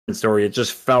story. It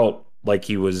just felt like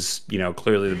he was,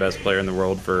 clearly the best player in the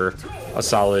world for a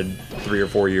solid 3 or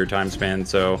 4 year time span.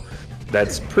 So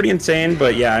that's pretty insane.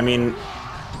 But yeah, I mean,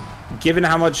 given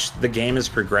how much the game has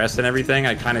progressed and everything,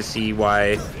 I kind of see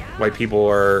why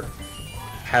people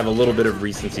have a little bit of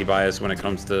recency bias when it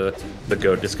comes to the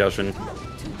GOAT discussion.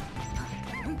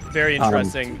 Very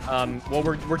interesting. Well,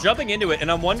 we're jumping into it, and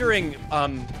I'm wondering,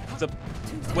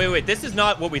 wait, this is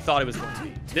not what we thought it was going to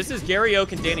be. This is Gary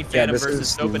Oak and Danny Phantom versus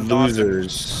Soap and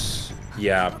losers. Dawson.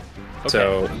 Yeah. Okay.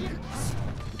 So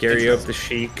Gary Oak the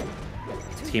Sheik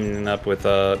teaming up with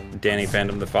Danny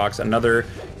Phantom the Fox. Another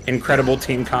incredible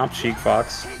team comp, Sheik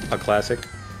Fox, a classic.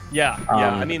 Yeah,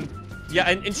 yeah. I mean, yeah,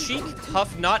 and Sheik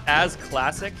Puff not as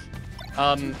classic.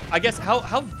 I guess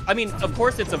I mean, of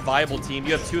course it's a viable team.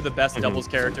 You have two of the best doubles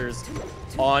characters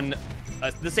on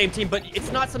the same team, but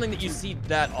it's not something that you see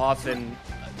that often.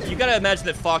 You gotta imagine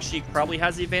that Fox Sheik probably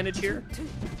has the advantage here.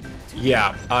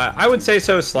 Yeah, I would say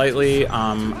so slightly.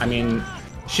 I mean,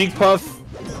 Sheik Puff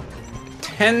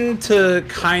tend to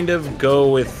kind of go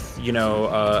with,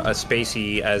 a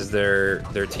Spacey as their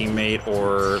teammate,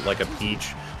 or like a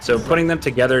Peach. So putting them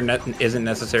together isn't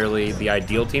necessarily the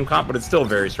ideal team comp, but it's still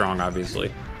very strong,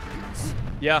 obviously.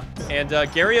 Yeah, and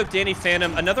Gary Oak, Danny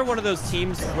Phantom, another one of those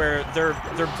teams where they're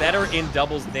better in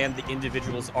doubles than the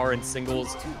individuals are in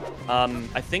singles.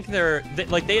 I think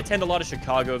they attend a lot of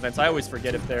Chicago events. I always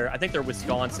forget if I think they're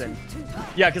Wisconsin.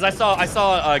 Yeah, because I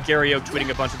saw Gary Oak tweeting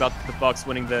a bunch about the Bucks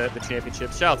winning the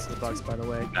championship. Shouts to the Bucks, by the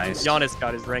way. Nice. Giannis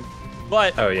got his ring.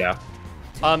 But oh yeah.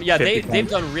 Yeah, they've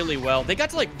done really well. They got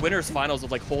to winners finals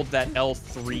of hold that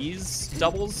L3's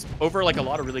doubles over a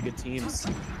lot of really good teams.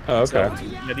 Oh, okay. So,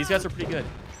 yeah, these guys are pretty good.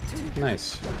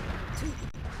 Nice.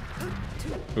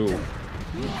 Ooh.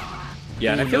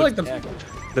 Yeah, and I feel like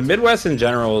the Midwest in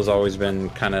general has always been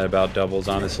kind of about doubles,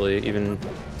 honestly,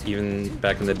 even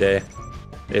back in the day.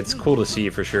 It's cool to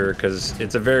see for sure, because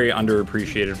it's a very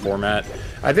underappreciated format.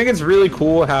 I think it's really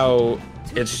cool how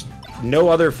no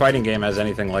other fighting game has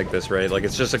anything like this, right?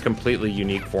 It's just a completely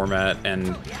unique format,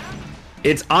 and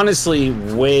it's honestly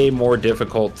way more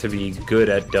difficult to be good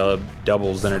at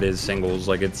doubles than it is singles.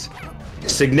 It's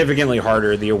significantly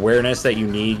harder. The awareness that you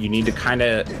need to kind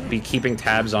of be keeping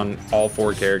tabs on all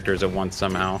 4 characters at once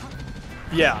somehow.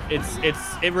 Yeah,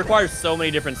 it requires so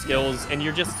many different skills, and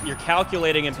you're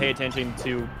calculating and pay attention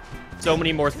to so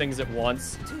many more things at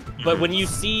once. But when you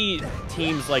see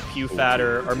teams like PewFat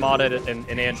or Armada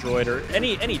and Android, or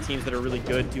any teams that are really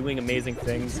good doing amazing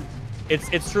things,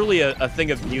 it's truly a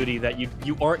thing of beauty that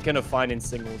you aren't going to find in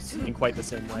singles in quite the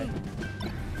same way.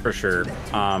 For sure.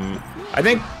 I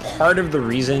think part of the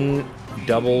reason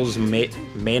doubles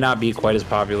may not be quite as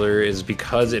popular is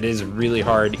because it is really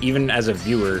hard, even as a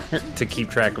viewer, to keep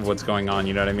track of what's going on.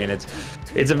 You know what I mean?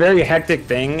 It's a very hectic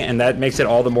thing, and that makes it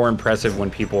all the more impressive when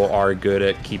people are good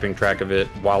at keeping track of it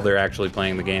while they're actually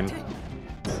playing the game.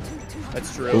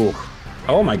 That's true. Ooh.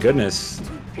 Oh my goodness.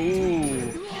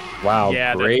 Ooh. Wow.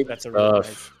 Yeah, great that's a really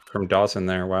stuff from Dawson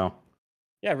there. Wow.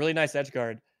 Yeah, really nice edge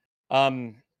guard.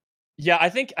 Yeah, I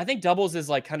think doubles is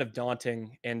kind of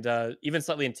daunting and even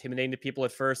slightly intimidating to people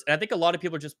at first. And I think a lot of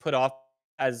people are just put off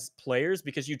as players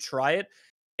because you try it,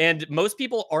 and most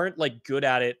people aren't good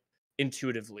at it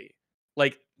intuitively.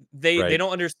 They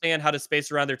don't understand how to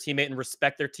space around their teammate and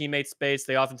respect their teammate's space.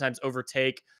 They oftentimes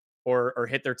overtake or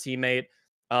hit their teammate.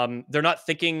 They're not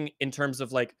thinking in terms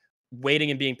of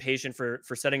waiting and being patient for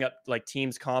setting up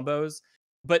teams combos.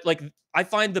 But I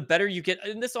find the better you get,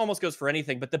 and this almost goes for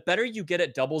anything, but the better you get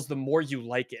at doubles, the more you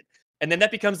like it. And then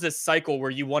that becomes this cycle where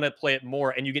you want to play it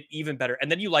more and you get even better. And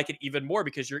then you like it even more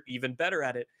because you're even better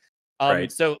at it.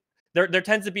 Right. So there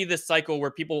tends to be this cycle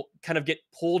where people kind of get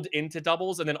pulled into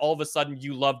doubles, and then all of a sudden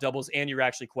you love doubles and you're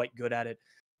actually quite good at it.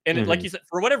 And like you said,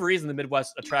 for whatever reason, the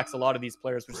Midwest attracts a lot of these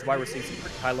players, which is why we're seeing some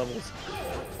pretty high levels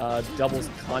doubles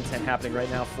content happening right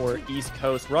now for East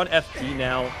Coast. We're on FD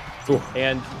now. Ooh.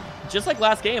 And just like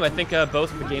last game, I think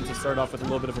both of the games have started off with a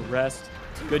little bit of a rest.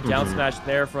 Good down smash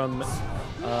there from,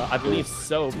 I believe,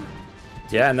 Soap.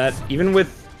 Yeah, and that, even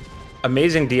with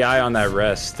amazing DI on that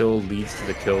rest, still leads to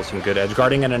the kill. Some good edge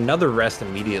guarding and another rest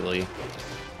immediately.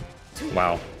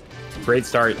 Wow. Great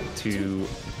start to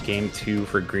game 2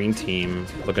 for Green Team.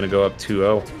 Looking to go up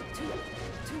 2-0.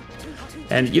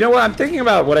 And you know what? I'm thinking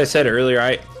about what I said earlier.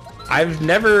 I've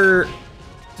never...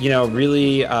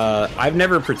 I've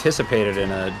never participated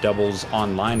in a doubles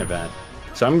online event.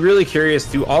 So I'm really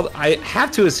curious, I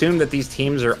have to assume that these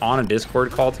teams are on a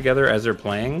Discord call together as they're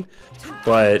playing,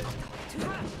 but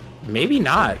maybe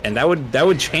not. And that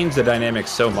would change the dynamic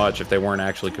so much if they weren't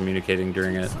actually communicating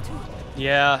during it.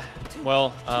 Yeah,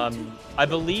 well, I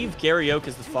believe Gary Oak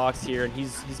is the Fox here, and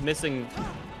he's missing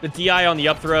the DI on the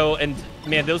up throw, and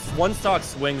man, those one-stock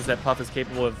swings that Puff is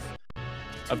capable of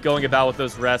going about with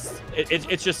those rests,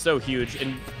 it's just so huge.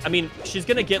 And I mean, she's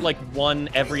gonna get like one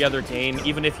every other game,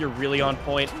 even if you're really on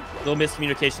point. A little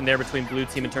miscommunication there between blue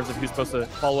team in terms of who's supposed to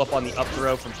follow up on the up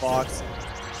throw from Fox.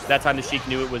 That time the Sheik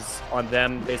knew it was on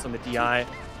them based on the DI.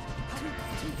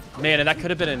 Man, and that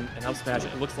could have been an up smash.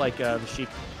 It looks like the Sheik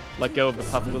let go of the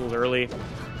Puff a little early.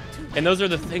 And those are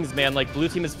the things, man. Like, blue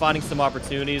team is finding some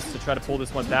opportunities to try to pull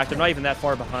this one back. They're not even that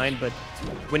far behind, but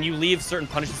when you leave certain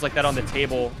punishes like that on the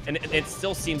table, and it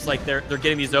still seems like they're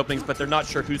getting these openings, but they're not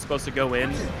sure who's supposed to go in.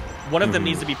 One of them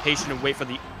needs to be patient and wait for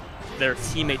their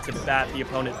teammate to bat the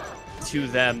opponent to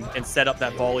them and set up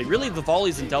that volley. Really, the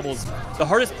volleys and doubles, the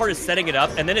hardest part is setting it up,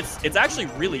 and then it's actually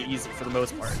really easy for the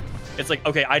most part. It's like,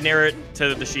 okay, I nair it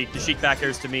to the Sheik back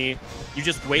airs to me. You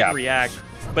just wait and react,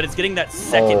 but it's getting that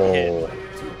second hit.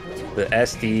 The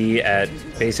SD at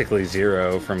basically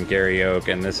 0 from Gary Oak,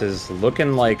 and this is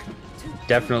looking like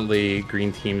definitely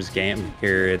green team's game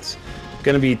here. It's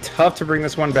going to be tough to bring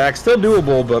this one back. Still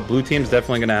doable, but blue team's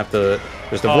definitely going to have to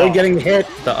just avoid getting hit.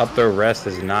 The up throw rest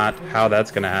is not how that's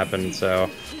going to happen. So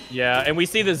yeah, and we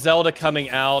see the Zelda coming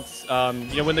out.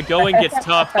 You know, when the going gets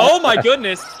tough. Oh my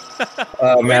goodness!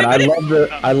 Oh man,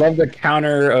 I love the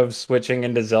counter of switching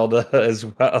into Zelda as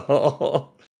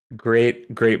well.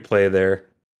 Great play there.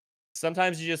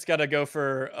 Sometimes you just got to go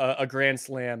for a grand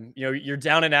slam. You know, you're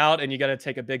down and out and you got to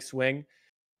take a big swing.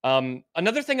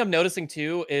 Another thing I'm noticing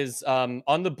too is on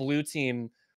the blue team,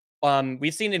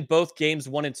 we've seen in both games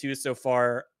 1 and 2 so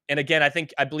far. And again,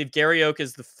 I believe Gary Oak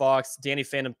is the Fox, Danny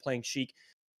Phantom playing Sheik.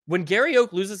 When Gary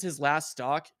Oak loses his last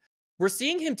stock, we're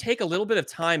seeing him take a little bit of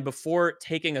time before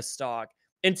taking a stock.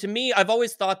 And to me, I've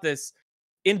always thought this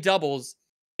in doubles,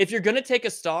 if you're going to take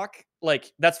a stock,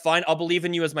 like, that's fine. I'll believe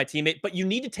in you as my teammate, but you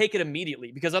need to take it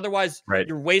immediately because otherwise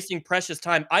you're wasting precious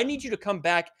time. I need you to come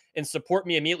back and support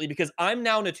me immediately because I'm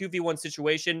now in a 2v1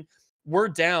 situation. We're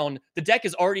down. The deck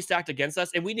is already stacked against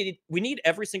us, and we need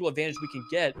every single advantage we can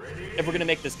get if we're going to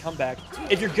make this comeback.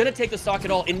 If you're going to take the stock at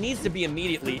all, it needs to be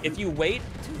immediately. If you wait,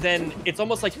 then it's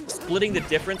almost like splitting the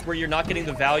difference where you're not getting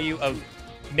the value of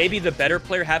maybe the better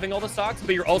player having all the stocks,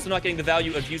 but you're also not getting the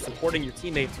value of you supporting your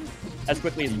teammate as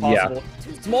quickly as possible.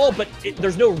 Yeah. Small, but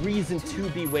there's no reason to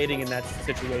be waiting in that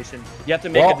situation. You have to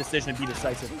make a decision and be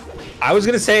decisive. I was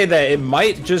going to say that it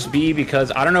might just be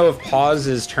because, I don't know if pause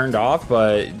is turned off,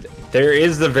 but there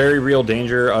is the very real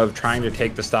danger of trying to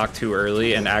take the stock too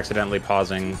early and accidentally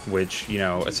pausing, which, you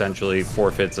know, essentially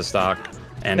forfeits a stock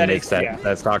and makes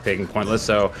that stock taking pointless.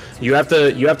 So you have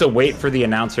to wait for the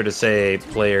announcer to say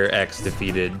player X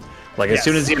defeated. Like, as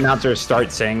soon as the announcer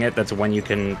starts saying it, that's when you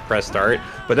can press start.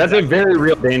 But that's a very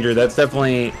real danger. That's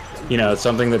definitely, you know,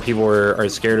 something that people are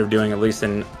scared of doing, at least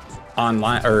in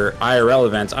online or IRL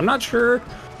events. I'm not sure.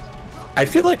 I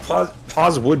feel like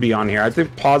pause would be on here. I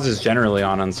think pause is generally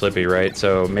on Slippy, right?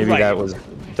 So maybe that was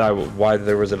why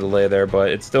there was a delay there, but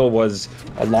it still was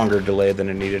a longer delay than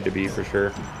it needed to be for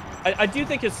sure. I do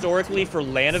think historically for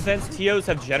LAN events, TOs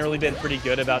have generally been pretty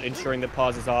good about ensuring that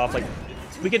pause is off. Like,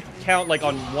 we could count like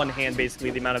on one hand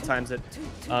basically the amount of times that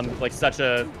like such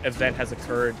a event has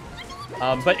occurred.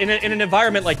 But in an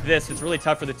environment like this, it's really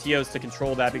tough for the TOs to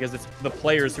control that because it's the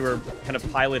players who are kind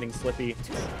of piloting Slippy.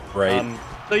 Right.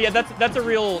 So yeah, that's a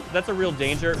real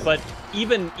danger. But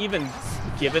even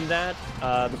given that,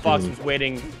 the Fox was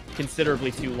waiting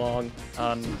considerably too long.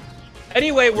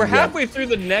 Anyway, we're halfway through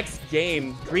the next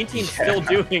game. Green team's still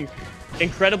doing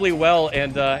incredibly well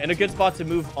and in a good spot to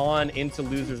move on into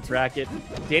losers bracket.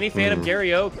 Danny Phantom,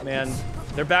 Gary Oak, man,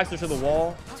 their backs are to the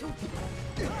wall.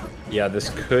 Yeah, this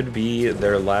could be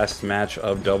their last match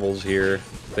of doubles here.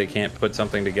 They can't put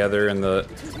something together, and the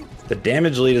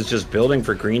damage lead is just building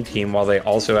for green team while they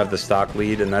also have the stock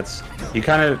lead, and that's it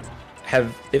kind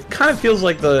of feels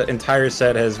like the entire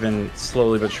set has been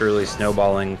slowly but surely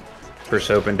snowballing for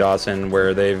Soap and Dawson,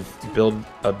 where they've built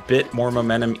a bit more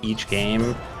momentum each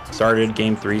game. Started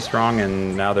game 3 strong,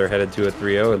 and now they're headed to a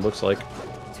 3-0, it looks like.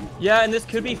 Yeah, and this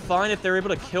could be fine if they're able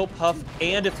to kill Puff,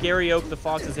 and if Gary Oak, the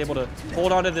Fox, is able to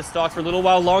hold on to this stock for a little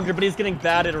while longer, but he's getting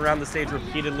batted around the stage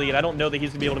repeatedly, and I don't know that he's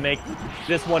going to be able to make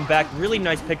this one back. Really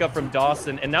nice pickup from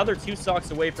Dawson, and now they're 2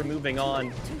 stocks away from moving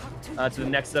on to the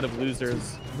next set of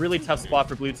losers. Really tough spot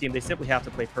for blue team. They simply have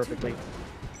to play perfectly.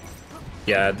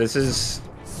 Yeah,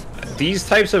 these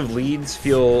types of leads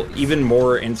feel even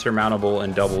more insurmountable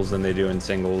in doubles than they do in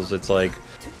singles. It's like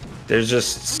there's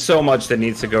just so much that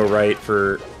needs to go right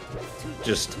for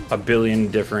just a billion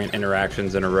different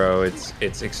interactions in a row.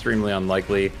 It's extremely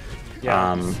unlikely.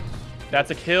 Yeah.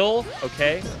 That's a kill.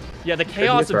 Okay. Yeah, the Could be a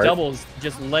chaos of card. doubles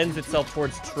just lends itself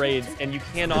towards trades, and you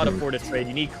cannot Mhm. afford a trade.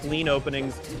 You need clean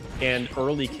openings and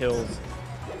early kills.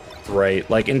 Right.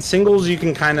 Like in singles, you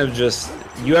can kind of just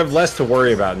you have less to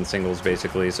worry about in singles,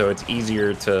 basically. So it's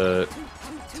easier to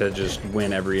just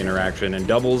win every interaction. In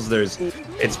doubles,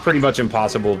 it's pretty much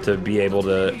impossible to be able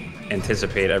to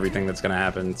anticipate everything that's going to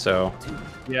happen. So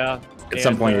Yeah, at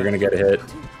some and point, you're going to get a hit.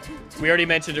 we already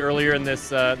mentioned earlier in this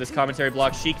commentary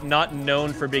block, Sheik not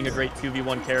known for being a great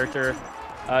 2v1 character.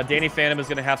 Danny Phantom is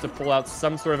going to have to pull out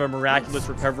some sort of a miraculous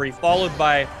recovery, followed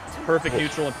by perfect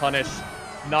neutral and punish.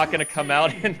 Not going to come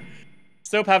out. And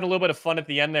Soap having a little bit of fun at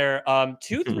the end there.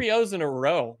 Two 3-0s in a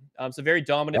row. Some very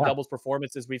dominant Yeah. doubles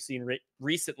performances we've seen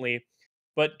recently.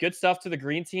 But good stuff to the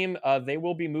green team. They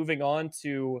will be moving on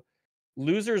to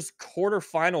losers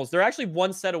quarterfinals. They're actually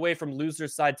one set away from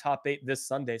losers side top 8 this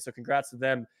Sunday. So congrats to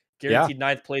them. Yeah. Guaranteed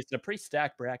ninth place in a pretty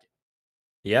stacked bracket.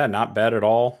 Yeah, not bad at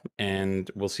all. And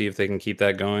we'll see if they can keep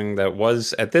that going. That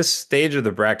was at this stage of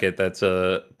the bracket, that's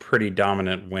a pretty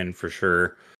dominant win for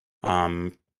sure.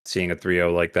 Seeing a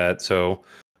 3-0 like that. So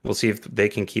we'll see if they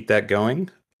can keep that going.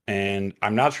 And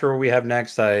I'm not sure what we have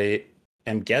next. I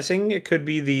am guessing it could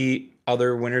be the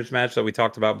other winners match that we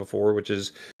talked about before, which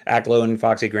is Aklo and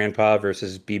Foxy Grandpa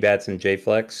versus B-Bats and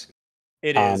J-Flex.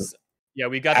 It Um, is. Yeah,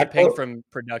 we got the ping Aklo, from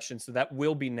production, so that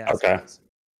will be next, okay. guys.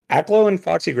 Aklo and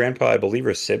Foxy Grandpa, I believe,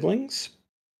 are siblings.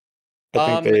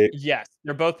 I think they. Yes,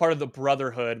 they're both part of the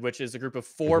Brotherhood, which is a group of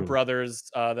 4 Mhm. brothers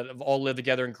that have all lived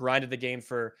together and grinded the game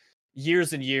for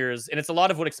years and years. And it's a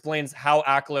lot of what explains how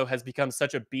Aklo has become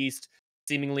such a beast,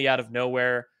 seemingly out of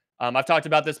nowhere. I've talked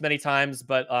about this many times,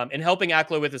 but in helping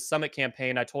Aklo with his summit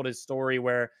campaign, I told his story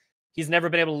where he's never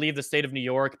been able to leave the state of New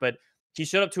York, but he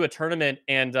showed up to a tournament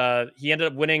and he ended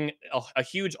up winning a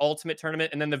huge ultimate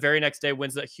tournament, and then the very next day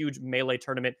wins a huge melee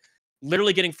tournament,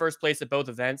 literally getting first place at both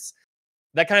events.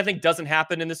 That kind of thing doesn't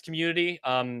happen in this community.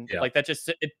 Yeah. Like that just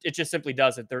it just simply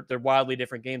doesn't. They're wildly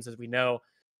different games as we know.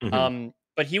 Mhm.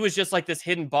 But he was just like this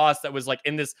hidden boss that was like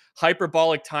in this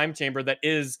hyperbolic time chamber that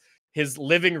is his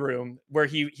living room, where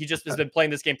he just has been playing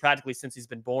this game practically since he's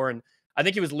been born. I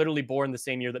think he was literally born the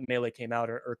same year that Melee came out,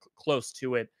 or close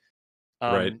to it.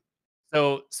 Right.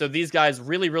 Um, so these guys,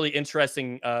 really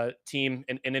interesting team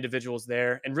and individuals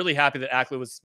there, and really happy that Aklo was